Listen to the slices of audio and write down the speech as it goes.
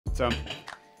So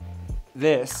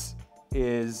this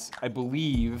is, I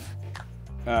believe,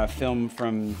 film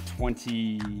from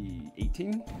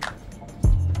 2018.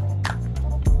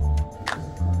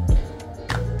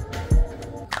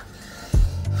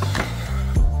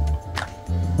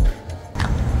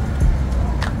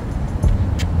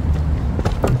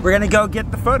 We're gonna go get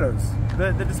the photos,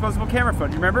 the disposable camera photo.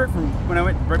 You remember from when I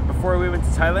went, right before we went to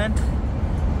Thailand?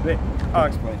 Wait, I'll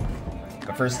explain.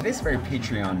 But first, today's a very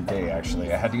Patreon day,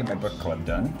 actually. I had to get my book club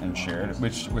done and shared,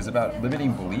 which was about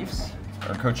limiting beliefs.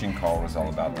 Our coaching call was all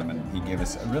about them, and he gave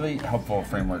us a really helpful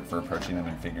framework for approaching them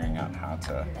and figuring out how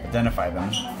to identify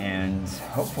them and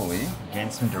hopefully gain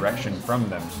some direction from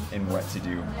them in what to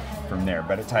do from there.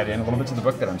 But it tied in a little bit to the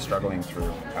book that I'm struggling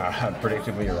through,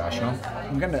 Predictably Irrational.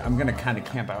 I'm gonna kind of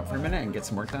camp out for a minute and get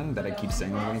some work done that I keep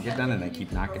saying I'm gonna get done and I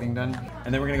keep not getting done.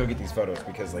 And then we're gonna go get these photos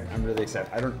because like I'm really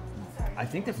excited. I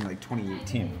think they're from like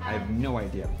 2018. I have no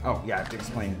idea. Oh yeah, I have to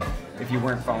explain if you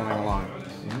weren't following along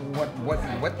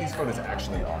what these photos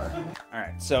actually are. All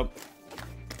right, so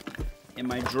in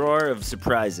my drawer of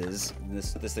surprises,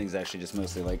 this thing's actually just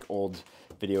mostly like old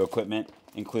video equipment,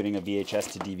 including a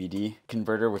VHS to DVD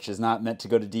converter, which is not meant to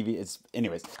go to DVD.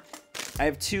 Anyways, I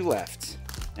have two left,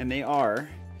 and they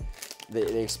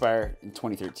expire in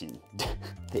 2013.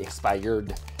 They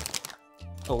expired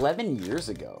 11 years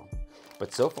ago.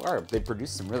 But so far, they've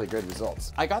produced some really good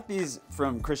results. I got these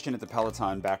from Christian at the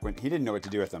Peloton back when he didn't know what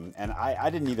to do with them, and I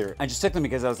didn't either. I just took them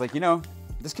because I was like, you know,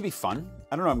 this could be fun.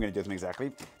 I don't know what I'm gonna do with them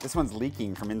exactly. This one's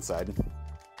leaking from inside.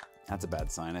 That's a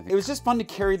bad sign, I think. It was just fun to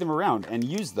carry them around and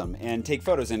use them and take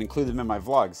photos and include them in my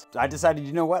vlogs. I decided,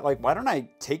 you know what, like, why don't I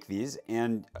take these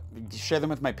and share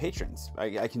them with my patrons?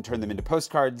 I can turn them into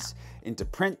postcards, into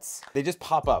prints. They just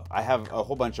pop up. I have a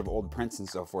whole bunch of old prints and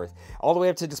so forth, all the way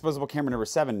up to disposable camera number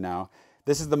 7 now.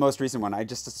 This is the most recent one. I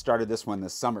just started this one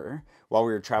this summer while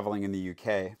we were traveling in the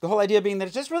UK. The whole idea being that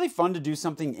it's just really fun to do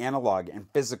something analog and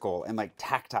physical and like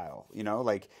tactile, you know?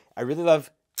 Like, I really love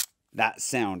that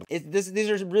sound. These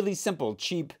are really simple,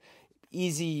 cheap,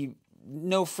 easy,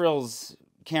 no frills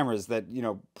cameras that, you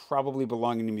know, probably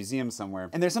belong in a museum somewhere.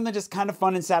 And there's something just kind of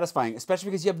fun and satisfying, especially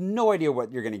because you have no idea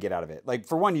what you're gonna get out of it. Like,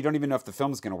 for one, you don't even know if the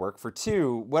film's gonna work. For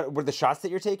two, what were the shots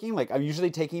that you're taking? Like, I'm usually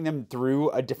taking them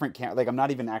through a different camera. Like, I'm not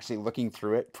even actually looking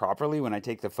through it properly when I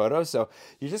take the photo. So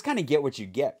you just kind of get what you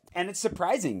get. And it's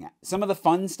surprising, some of the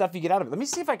fun stuff you get out of it. Let me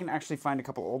see if I can actually find a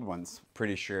couple old ones.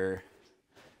 Pretty sure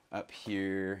up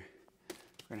here,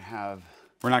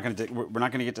 we're not gonna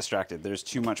get distracted. There's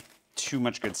too much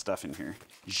good stuff in here.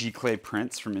 Giclée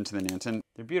prints from Into the Nanton.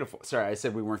 They're beautiful. Sorry, I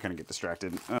said we weren't gonna get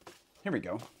distracted. Here we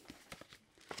go.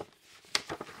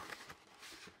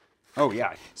 Oh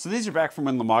yeah. So these are back from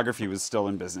when lomography was still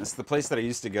in business. The place that I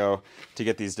used to go to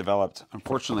get these developed,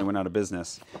 unfortunately went out of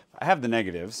business. I have the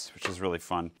negatives, which is really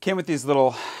fun. Came with these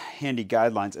little handy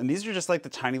guidelines, and these are just like the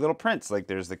tiny little prints. Like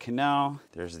there's the canal,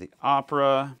 there's the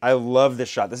opera. I love this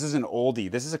shot. This is an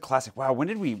oldie. This is a classic. Wow, when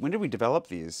did we develop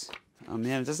these? Oh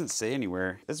man, it doesn't say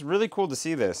anywhere. It's really cool to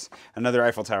see this. Another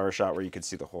Eiffel Tower shot where you could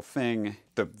see the whole thing.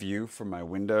 The view from my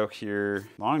window here,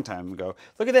 long time ago.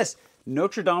 Look at this,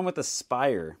 Notre Dame with a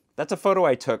spire. That's a photo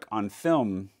I took on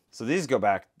film. So these go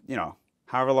back, you know,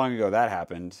 however long ago that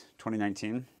happened,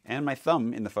 2019. And my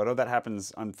thumb in the photo, that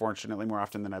happens unfortunately more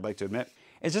often than I'd like to admit.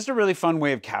 It's just a really fun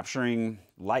way of capturing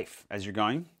life as you're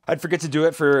going. I'd forget to do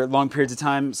it for long periods of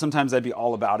time. Sometimes I'd be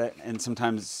all about it, and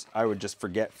sometimes I would just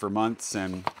forget for months.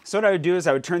 And so what I would do is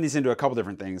I would turn these into a couple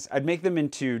different things. I'd make them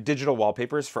into digital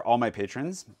wallpapers for all my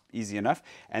patrons, easy enough.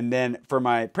 And then for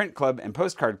my print club and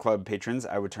postcard club patrons,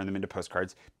 I would turn them into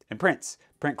postcards and prints.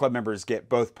 Print club members get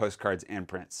both postcards and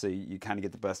prints, so you kind of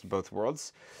get the best of both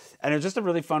worlds. And it's just a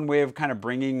really fun way of kind of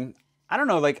bringing, I don't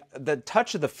know, like the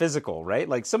touch of the physical, right?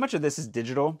 Like so much of this is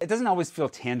digital. It doesn't always feel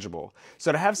tangible.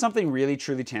 So to have something really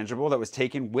truly tangible that was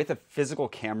taken with a physical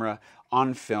camera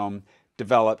on film,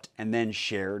 developed, and then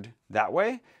shared that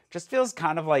way, just feels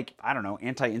kind of like, I don't know,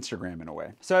 anti-Instagram in a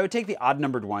way. So I would take the odd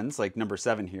numbered ones, like number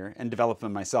 7 here, and develop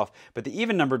them myself. But the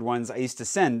even numbered ones I used to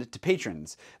send to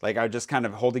patrons. Like I would just kind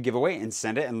of hold a giveaway and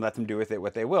send it and let them do with it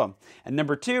what they will. And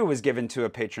number 2 was given to a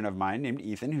patron of mine named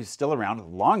Ethan, who's still around, a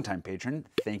longtime patron.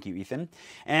 Thank you, Ethan.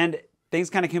 And things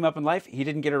kind of came up in life. He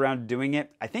didn't get around to doing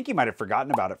it. I think he might have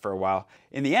forgotten about it for a while.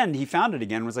 In the end, he found it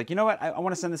again and was like, you know what? I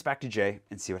want to send this back to Jay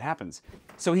and see what happens.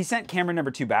 So he sent camera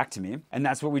number 2 back to me, and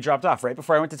that's what we dropped off right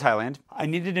before I went to Thailand. I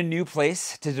needed a new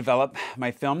place to develop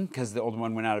my film because the old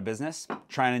one went out of business.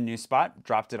 Trying a new spot,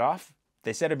 dropped it off.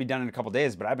 They said it'd be done in a couple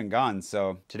days, but I've been gone.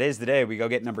 So today's the day we go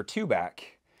get number 2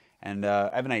 back. And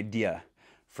I have an idea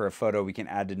for a photo we can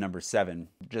add to number 7,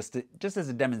 just as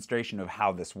a demonstration of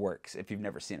how this works if you've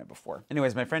never seen it before.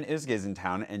 Anyways, my friend Izge is in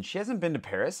town and she hasn't been to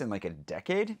Paris in like a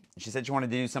decade. She said she wanted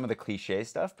to do some of the cliche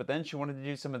stuff, but then she wanted to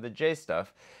do some of the Jay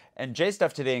stuff. And Jay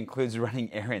stuff today includes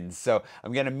running errands. So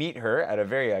I'm gonna meet her at a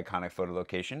very iconic photo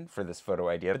location for this photo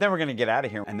idea. But then we're gonna get out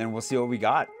of here and then we'll see what we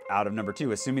got out of number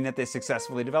 2. Assuming that they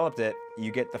successfully developed it,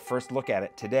 you get the first look at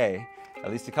it today, at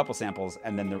least a couple samples,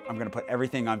 and then I'm gonna put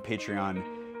everything on Patreon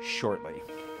shortly.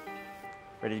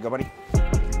 Ready to go, buddy?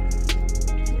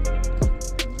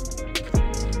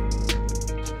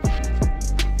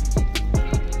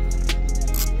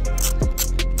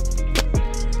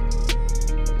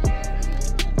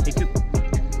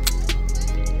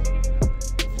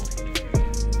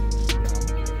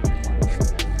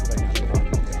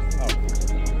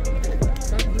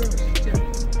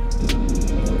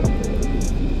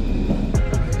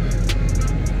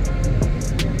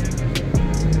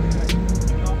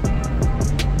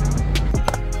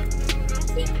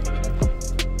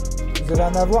 Vous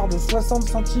allez en avoir de 60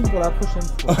 centimes pour la prochaine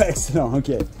fois. Oh, excellent.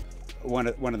 Okay. One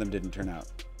of them didn't turn out.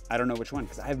 I don't know which one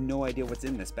because I have no idea what's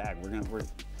in this bag. We're gonna go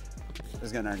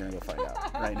find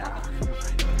out right now.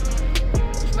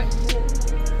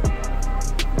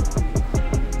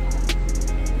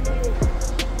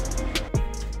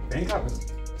 Bangkok was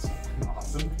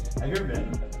awesome. Have you ever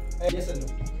been? Yes and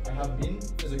no. I have been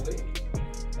physically.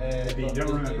 But you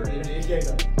don't remember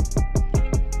it.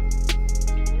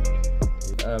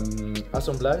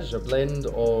 Assemblage, a blend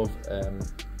of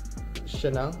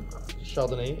Chenin,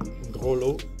 Chardonnay,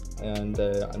 Grolot, and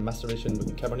maceration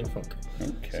with Cabernet Franc.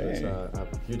 Okay. So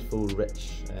it's a beautiful,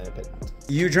 rich pet.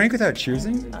 You drank without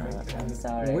choosing? I'm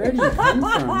sorry. Where do you come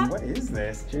from? What is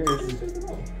this? Cheers.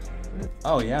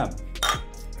 Oh yeah.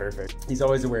 Perfect. He's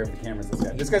always aware of the cameras, this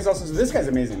guy. This guy's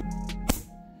amazing.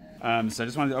 So I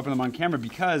just wanted to open them on camera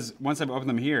because once I've opened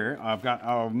them here,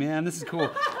 oh man, this is cool.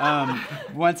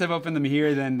 Once I've opened them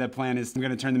here, then the plan is I'm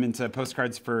gonna turn them into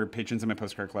postcards for patrons in my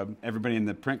postcard club. Everybody in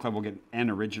the print club will get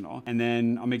an original. And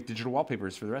then I'll make digital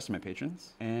wallpapers for the rest of my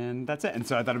patrons. And that's it. And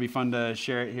so I thought it'd be fun to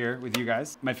share it here with you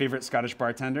guys. My favorite Scottish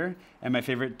bartender and my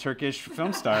favorite Turkish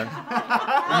film star.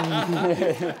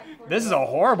 This is a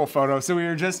horrible photo. So we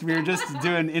were just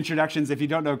doing introductions. If you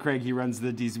don't know Craig, he runs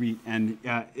the D Suite, and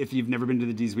if you've never been to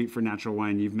the D Suite for natural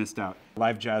wine, you've missed out.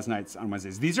 Live jazz nights on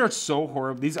Wednesdays. These are so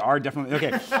horrible. These are definitely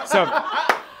okay. So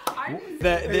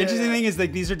the interesting thing is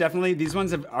like these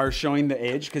ones are showing the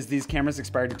age because these cameras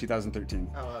expired in 2013.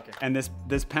 Oh, okay. And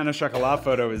this pain au chocolat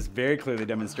photo is very clearly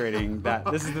demonstrating that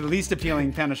this is the least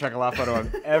appealing pain au chocolat photo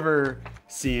I've ever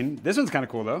seen. This one's kind of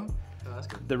cool though. Oh, that's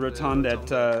good. The Rotonde at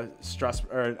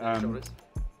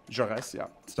Jaurès, yeah,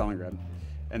 Stalingrad.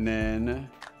 And then,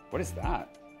 what is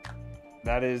that?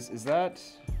 Is that?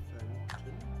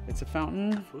 It's a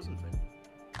fountain. Frozen fountain.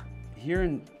 Here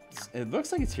it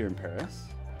looks like it's here in Paris.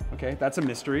 Okay, that's a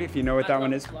mystery. If you know what that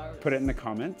one is, put it in the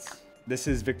comments. This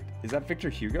is that Victor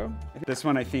Hugo? This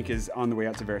one I think is on the way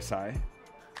out to Versailles.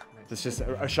 It's just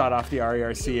a shot off the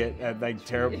RERC at like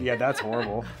terrible. Yeah, that's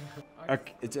horrible.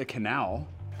 It's a canal.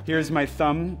 Here's my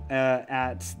thumb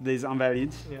at Les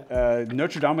Invalides. Yeah.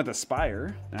 Notre Dame with a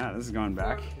spire. Yeah, this is going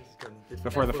back.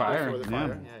 Before the fire.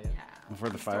 Yeah. Before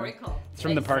the fire. It's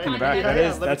from the park in the back.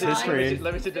 That's history.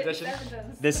 Limited edition.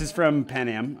 This is from Pan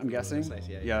Am, I'm guessing. Nice,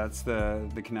 Yeah, it's the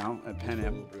canal at Pan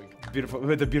Am. Beautiful,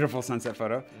 with a beautiful sunset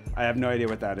photo. I have no idea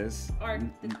what that is.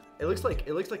 It looks like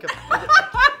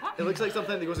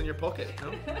something that goes in your pocket,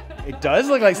 no? It does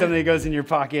look like something that goes in your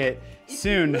pocket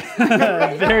soon.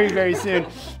 Very, very soon.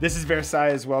 This is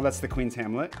Versailles as well. That's the Queen's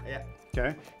Hamlet. Yeah.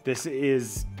 Okay. This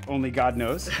is Only God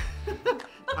Knows.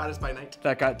 Paris by night.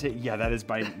 That is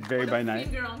very by night.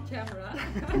 Finger on camera.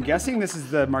 I'm guessing this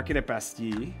is the Market at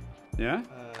Bastille. Yeah?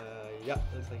 Yeah,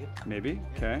 looks like it. Maybe,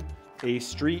 okay. A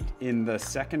street in the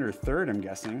 2nd or 3rd, I'm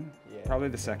guessing. Yeah. Probably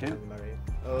the 2nd.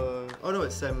 Oh no,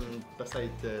 it's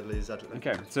beside Les Adjutants.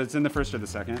 Okay, so it's in the 1st or the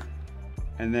 2nd.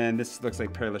 And then this looks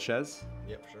like Père Lachaise.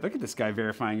 Yep, sure. Look at this guy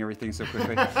verifying everything so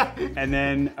quickly. And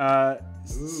then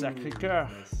Sacré-Cœur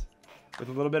with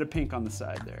a little bit of pink on the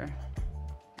side there.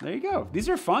 There you go. These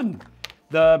are fun.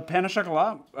 The pain au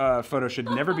chocolat photo should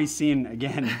never be seen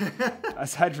again.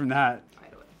 Aside from that,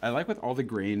 I like with all the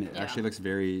grain. It actually looks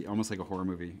almost like a horror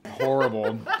movie.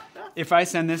 Horrible. If I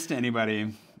send this to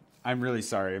anybody, I'm really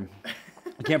sorry.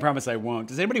 I can't promise I won't.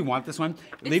 Does anybody want this one?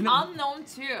 It's unknown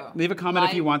too. Leave a comment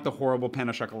if you want the horrible pain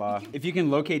au chocolat. If you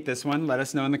can locate this one, let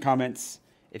us know in the comments.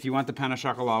 If you want the pain au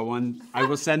chocolat one, I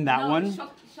will send that one.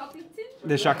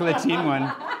 The chocolatine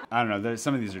one. I don't know.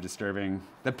 Some of these are disturbing.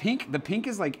 The pink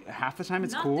is like half the time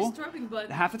it's cool. Not disturbing, but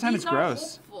half the time it's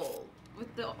gross. Hopeful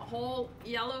with the whole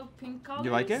yellow pink colors.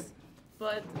 You like it?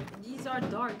 but these are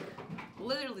dark.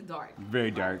 Literally dark.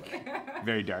 Very dark.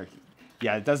 Very dark.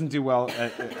 Yeah, it doesn't do well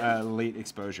at late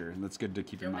exposure. That's good to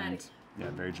keep in mind.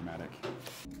 Yeah, very dramatic.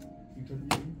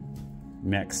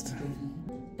 Mixed.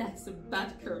 That's a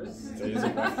bad curse. That is a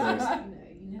bad curse.